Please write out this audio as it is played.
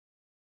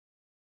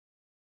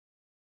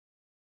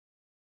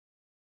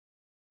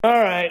All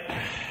right,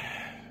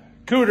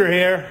 Cooter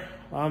here.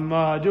 I'm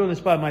doing this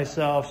by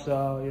myself,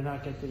 so you're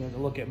not getting to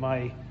look at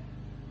my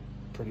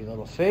pretty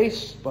little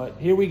face, but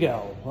here we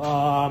go.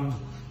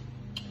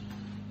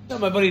 Got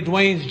my buddy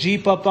Duane's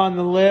Jeep up on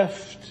the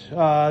lift.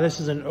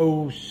 This is an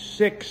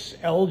 06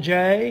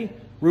 LJ,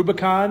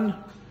 Rubicon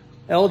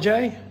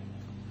LJ.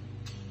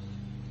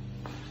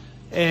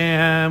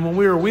 And when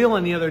we were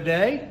wheeling the other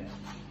day,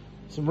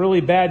 some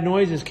really bad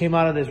noises came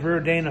out of this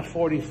rear Dana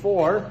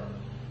 44.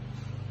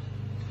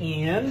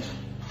 And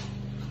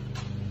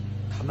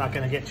I'm not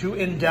going to get too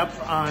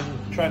in-depth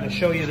on trying to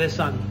show you this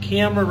on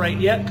camera right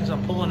yet because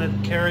I'm pulling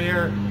a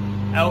carrier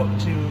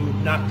out to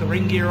knock the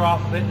ring gear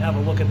off of it and have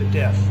a look at the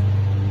diff.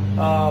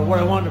 What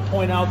I wanted to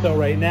point out though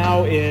right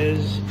now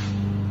is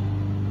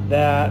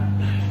that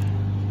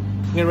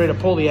I'm getting ready to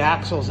pull the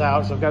axles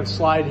out. So I've got a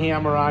slide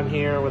hammer on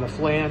here with a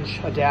flange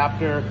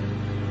adapter.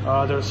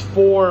 There's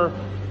 4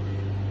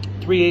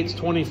 3/8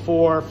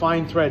 24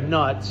 fine thread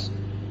nuts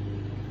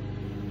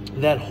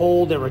that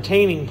hold the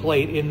retaining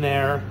plate in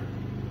there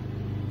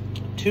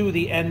to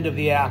the end of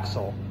the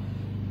axle.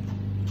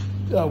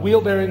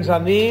 Wheel bearings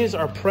on these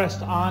are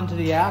pressed onto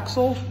the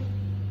axle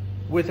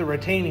with a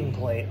retaining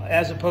plate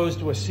as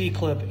opposed to a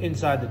C-clip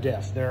inside the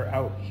diff. They're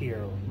out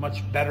here.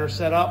 Much better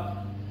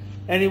setup.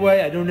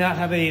 Anyway, I do not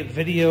have a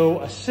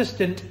video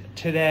assistant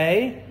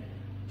today,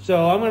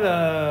 so I'm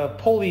gonna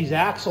pull these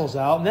axles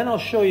out and then I'll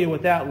show you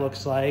what that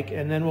looks like,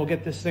 and then we'll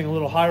get this thing a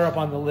little higher up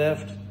on the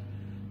lift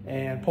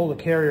and pull the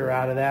carrier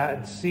out of that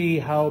and see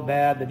how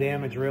bad the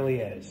damage really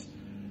is.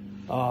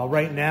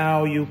 Right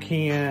now you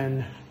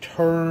can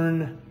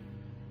turn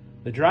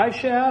the drive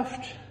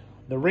shaft,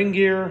 the ring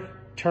gear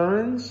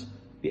turns,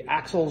 the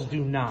axles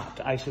do not.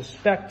 I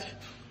suspect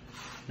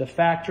the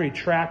factory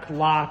track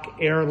lock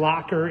air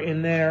locker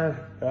in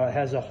there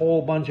has a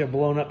whole bunch of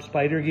blown up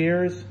spider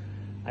gears.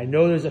 I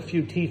know there's a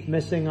few teeth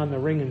missing on the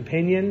ring and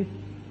pinion,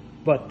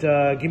 but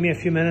give me a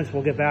few minutes,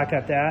 we'll get back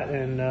at that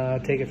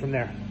and take it from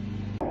there.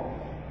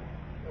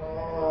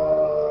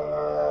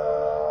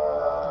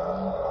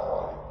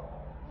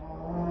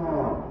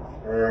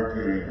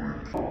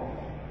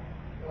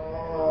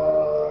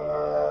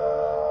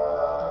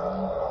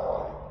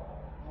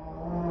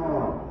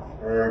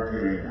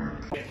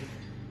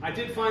 I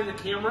did find the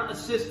camera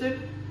assistant,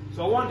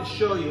 so I wanted to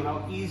show you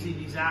how easy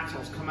these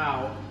axles come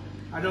out.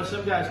 I know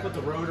some guys put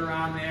the rotor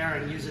on there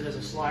and use it as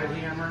a slide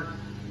hammer.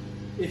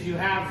 If you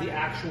have the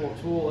actual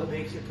tool, it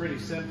makes it pretty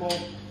simple.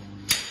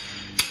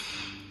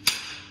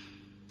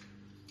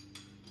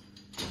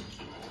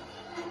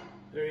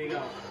 There you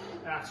go,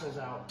 axles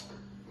out.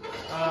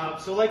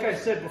 So like I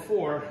said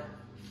before,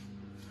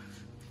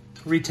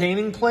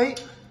 retaining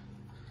plate,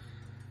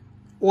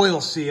 oil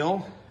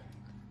seal,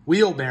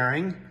 wheel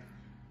bearing,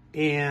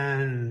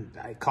 and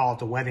I call it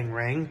the wedding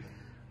ring.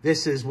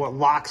 This is what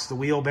locks the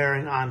wheel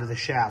bearing onto the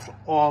shaft.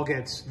 All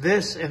gets,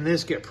 this and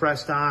this get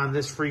pressed on,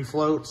 this free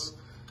floats.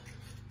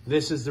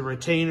 This is the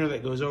retainer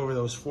that goes over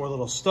those 4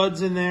 little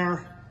studs in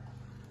there.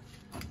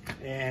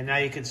 And now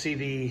you can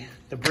see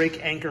the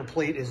brake anchor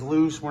plate is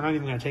loose. We're not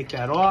even gonna take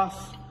that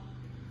off.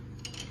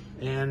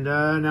 And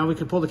now we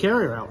can pull the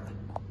carrier out.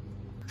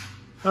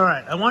 All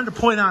right, I wanted to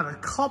point out a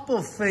couple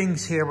of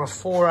things here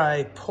before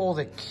I pull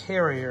the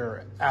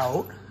carrier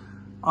out.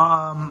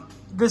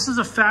 This is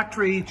a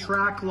factory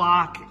track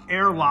lock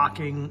air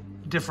locking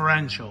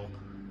differential.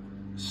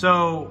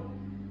 So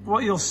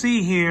what you'll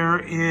see here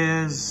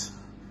is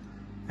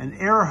an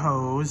air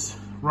hose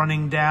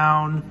running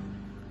down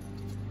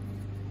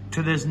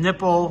to this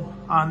nipple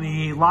on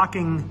the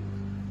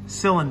locking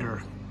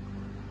cylinder.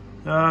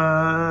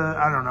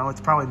 I don't know,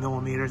 it's probably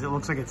millimeters. It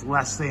looks like it's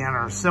less than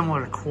or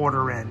similar to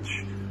 1/4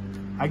 inch.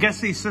 I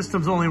guess these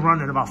systems only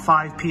run at about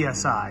 5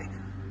 PSI.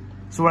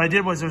 So what I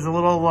did was there's a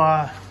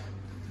little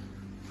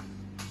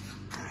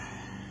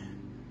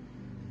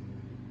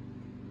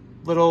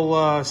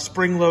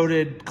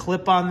spring-loaded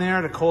clip on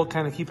there to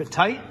kind of keep it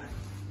tight.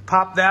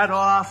 Pop that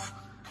off,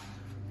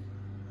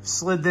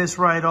 slid this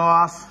right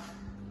off.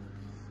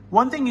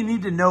 One thing you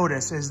need to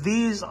notice is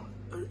these,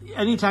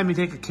 anytime you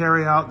take a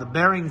carry out, the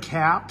bearing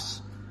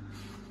caps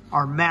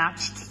are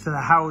matched to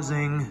the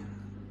housing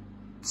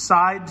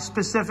side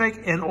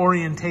specific and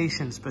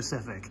orientation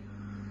specific.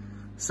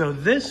 So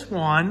this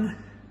one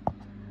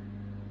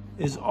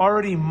is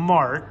already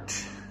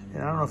marked,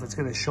 and I don't know if it's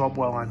gonna show up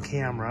well on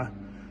camera,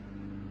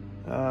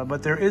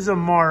 but there is a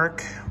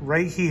mark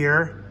right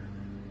here,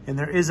 and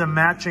there is a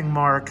matching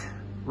mark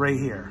right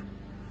here.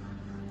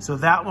 So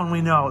that one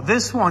we know.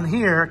 This one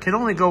here can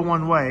only go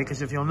one way,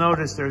 because if you'll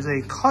notice, there's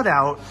a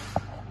cutout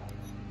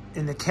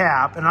in the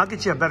cap, and I'll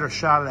get you a better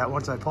shot of that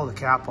once I pull the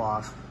cap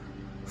off,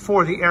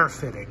 for the air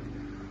fitting.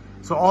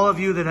 So all of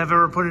you that have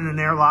ever put in an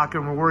air locker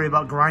and were worried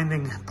about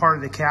grinding part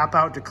of the cap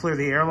out to clear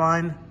the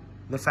airline,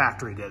 the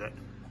factory did it.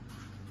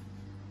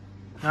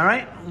 All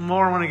right,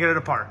 more when I get it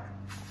apart.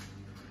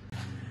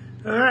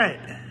 All right,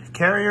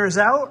 carrier's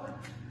out.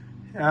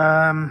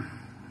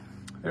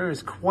 There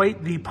is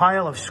quite the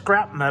pile of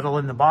scrap metal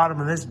in the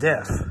bottom of this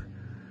diff.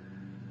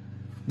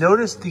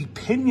 Notice the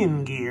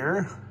pinion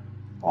gear,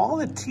 all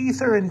the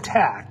teeth are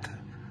intact.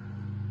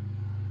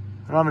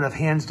 I don't have enough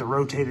hands to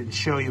rotate it and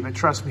show you, but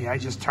trust me, I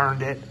just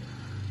turned it.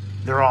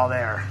 They're all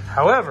there.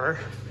 However,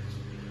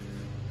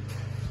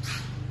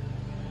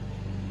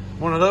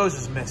 one of those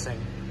is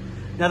missing.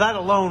 Now that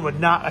alone would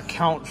not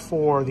account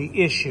for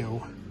the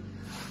issue.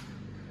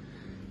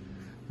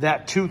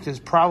 That tooth is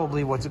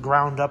probably what's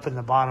ground up in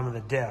the bottom of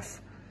the diff.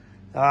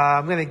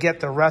 I'm gonna get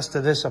the rest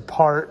of this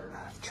apart,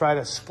 try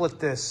to split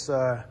this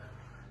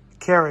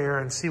carrier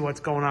and see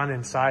what's going on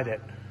inside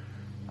it.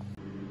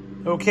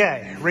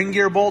 Okay, ring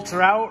gear bolts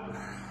are out.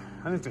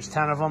 I think there's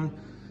 10 of them.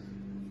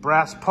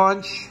 Brass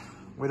punch.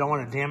 We don't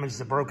want to damage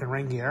the broken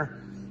ring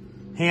gear.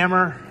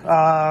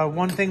 Hammer.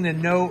 One thing to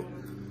note,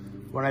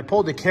 when I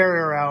pulled the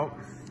carrier out,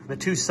 the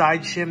two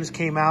side shims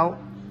came out.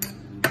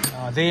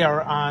 They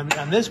are on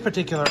this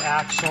particular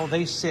axle,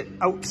 they sit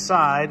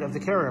outside of the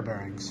carrier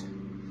bearings.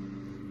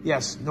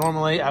 Yes,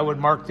 normally I would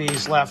mark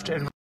these left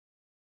and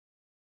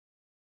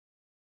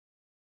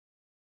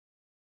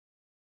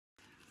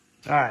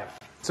all right,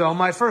 so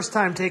my first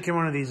time taking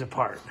one of these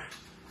apart.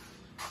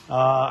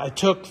 I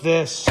took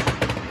this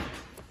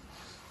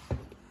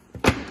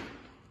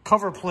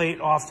cover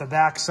plate off the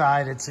back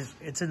side.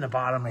 It's in the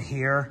bottom of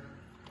here.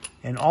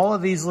 And all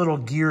of these little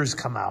gears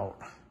come out.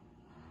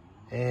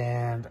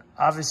 And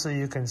obviously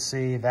you can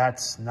see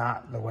that's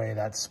not the way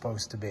that's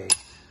supposed to be.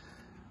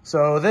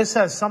 So this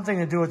has something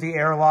to do with the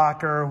air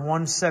locker.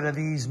 One set of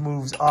these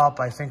moves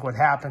up. I think what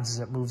happens is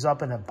it moves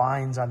up and it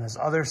binds on this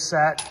other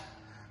set.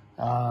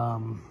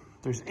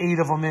 There's 8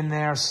 of them in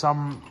there,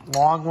 some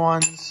long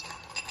ones,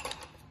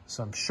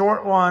 some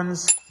short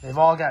ones. They've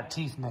all got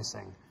teeth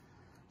missing.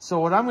 So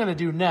what I'm gonna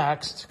do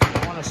next,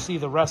 I wanna see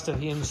the rest of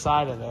the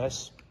inside of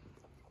this,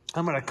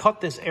 I'm gonna cut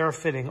this air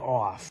fitting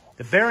off.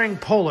 The bearing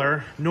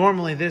puller,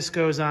 normally this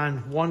goes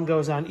on, one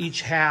goes on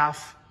each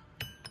half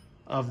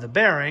of the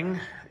bearing,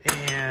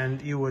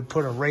 and you would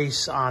put a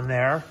race on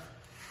there,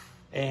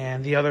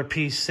 and the other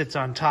piece sits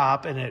on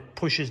top, and it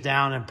pushes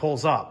down and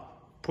pulls up.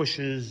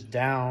 Pushes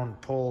down,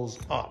 pulls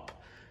up.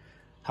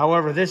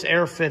 However, this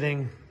air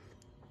fitting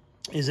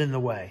is in the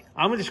way.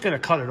 I'm just gonna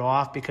cut it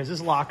off because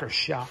this locker's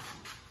shot.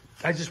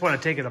 I just wanna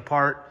take it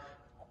apart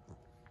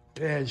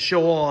and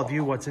show all of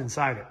you what's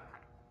inside it.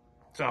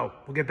 So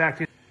we'll get back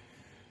to you.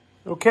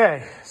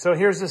 Okay, so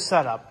here's the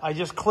setup. I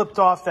just clipped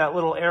off that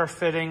little air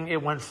fitting.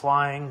 It went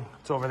flying.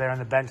 It's over there on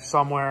the bench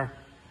somewhere.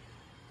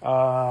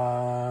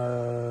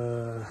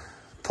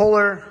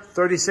 Puller,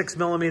 36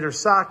 millimeter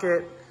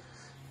socket,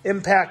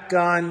 impact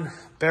gun.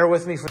 Bear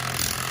with me for...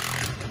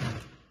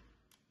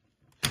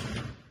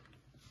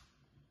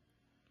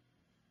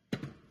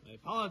 I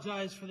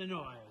apologize for the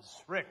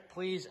noise. Rick,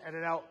 please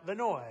edit out the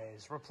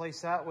noise.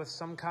 Replace that with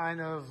some kind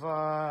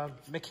of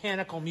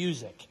mechanical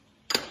music.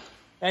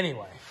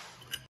 Anyway.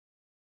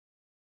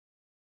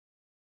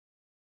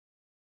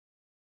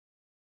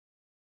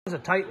 That was a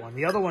tight one.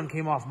 The other one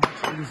came off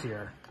much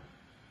easier.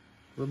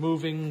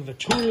 Removing the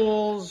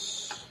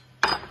tools.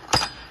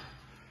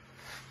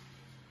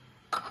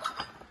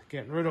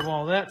 Getting rid of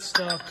all that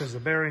stuff because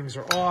the bearings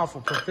are off.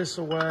 We'll put this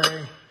away.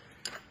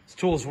 This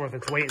tool's worth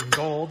its weight in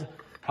gold.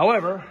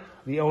 However,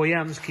 the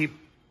OEMs keep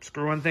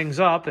screwing things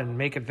up and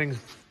making things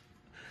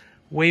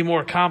way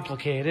more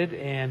complicated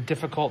and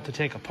difficult to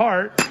take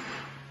apart.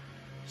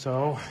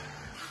 So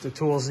the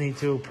tools need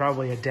to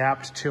probably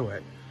adapt to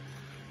it.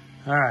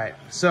 All right,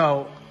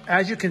 so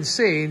as you can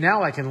see,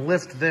 now I can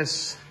lift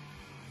this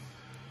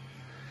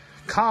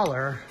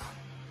collar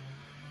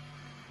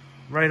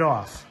right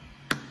off.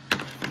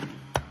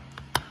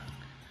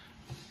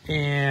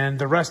 And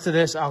the rest of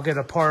this I'll get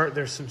apart.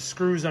 There's some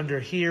screws under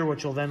here,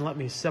 which will then let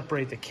me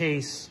separate the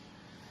case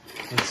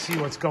and see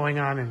what's going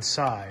on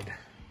inside.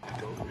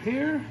 Go over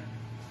here.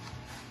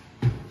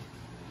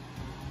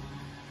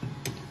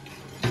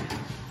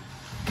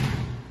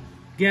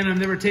 Again, I've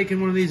never taken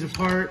one of these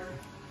apart.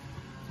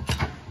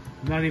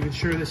 I'm not even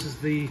sure this is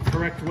the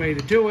correct way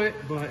to do it,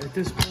 but at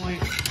this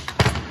point,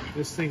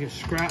 this thing is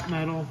scrap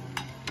metal.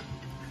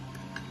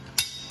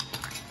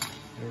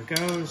 There it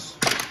goes.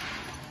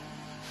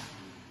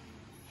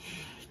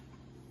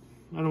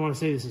 I don't want to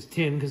say this is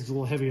tin because it's a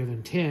little heavier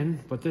than tin,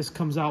 but this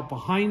comes out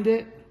behind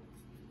it.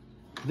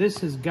 This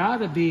has got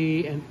to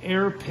be an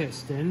air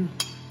piston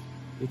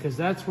because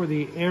that's where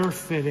the air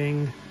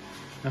fitting,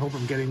 I hope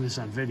I'm getting this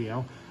on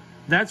video.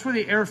 That's where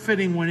the air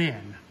fitting went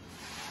in.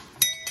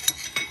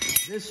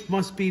 This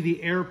must be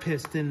the air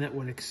piston that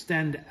would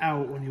extend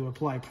out when you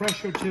apply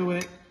pressure to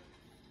it.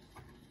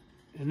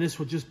 And this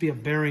would just be a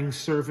bearing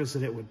surface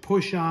that it would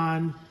push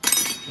on.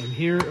 And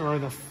here are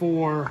the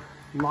 4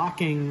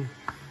 locking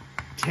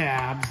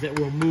tabs that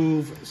will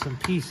move some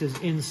pieces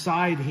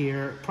inside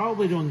here,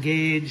 probably to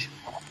engage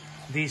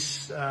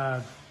these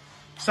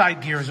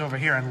side gears over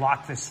here and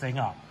lock this thing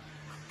up.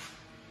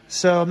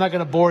 So I'm not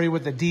going to bore you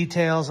with the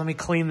details. Let me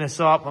clean this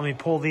up. Let me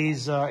pull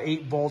these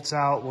 8 bolts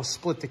out. We'll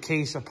split the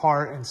case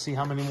apart and see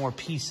how many more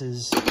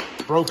pieces,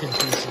 broken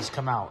pieces,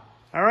 come out.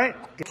 All right?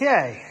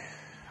 Okay.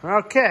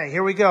 Okay,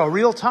 here we go.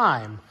 Real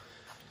time.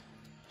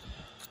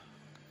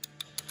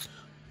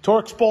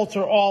 Torx bolts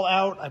are all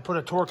out. I put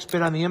a Torx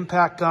bit on the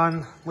impact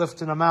gun,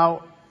 lifting them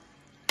out.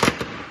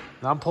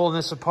 I'm pulling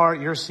this apart.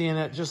 You're seeing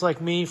it just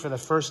like me for the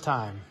first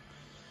time.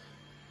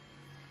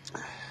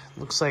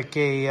 Looks like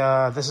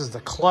this is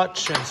the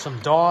clutch and some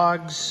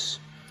dogs.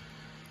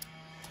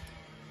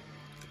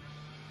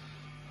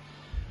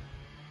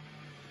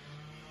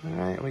 All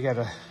right, we got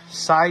a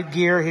side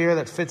gear here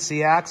that fits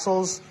the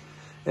axles.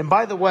 And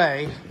by the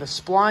way, the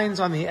splines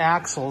on the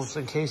axles,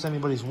 in case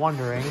anybody's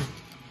wondering,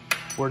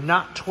 were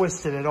not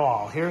twisted at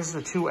all. Here's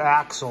the two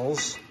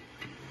axles.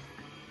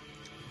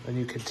 And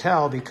you can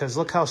tell because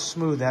look how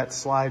smooth that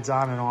slides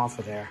on and off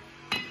of there.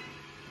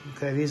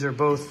 Okay, these are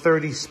both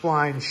 30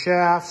 spline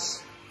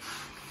shafts.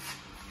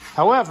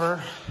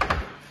 However, I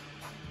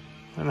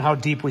don't know how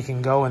deep we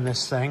can go in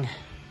this thing.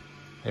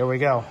 There we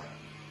go.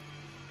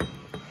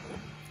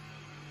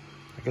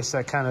 I guess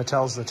that kind of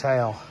tells the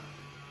tale.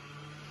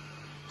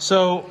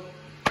 So,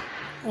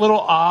 a little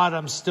odd.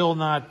 I'm still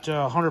not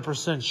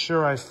 100%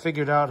 sure I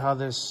figured out how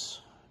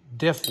this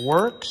diff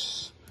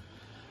works.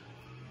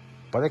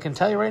 But I can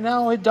tell you right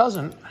now, it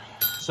doesn't.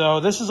 So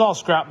this is all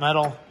scrap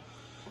metal.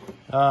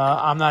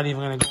 I'm not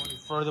even going to go any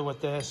further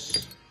with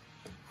this.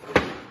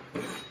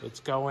 It's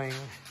going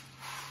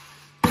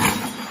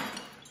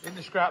in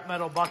the scrap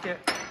metal bucket.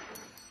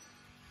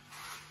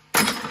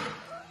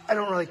 I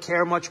don't really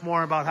care much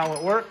more about how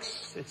it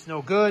works. It's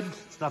no good.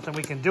 There's nothing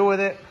we can do with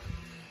it.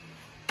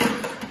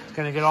 It's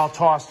going to get all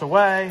tossed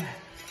away.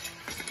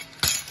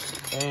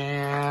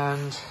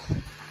 And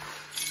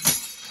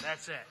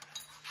that's it.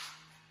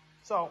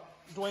 So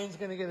Duane's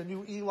going to get a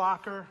new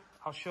e-locker.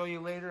 I'll show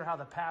you later how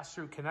the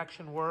pass-through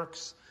connection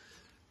works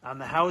on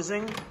the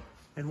housing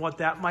and what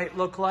that might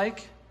look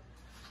like.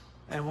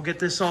 And we'll get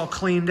this all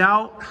cleaned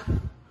out.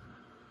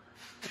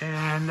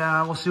 And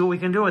we'll see what we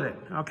can do with it.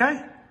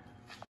 Okay?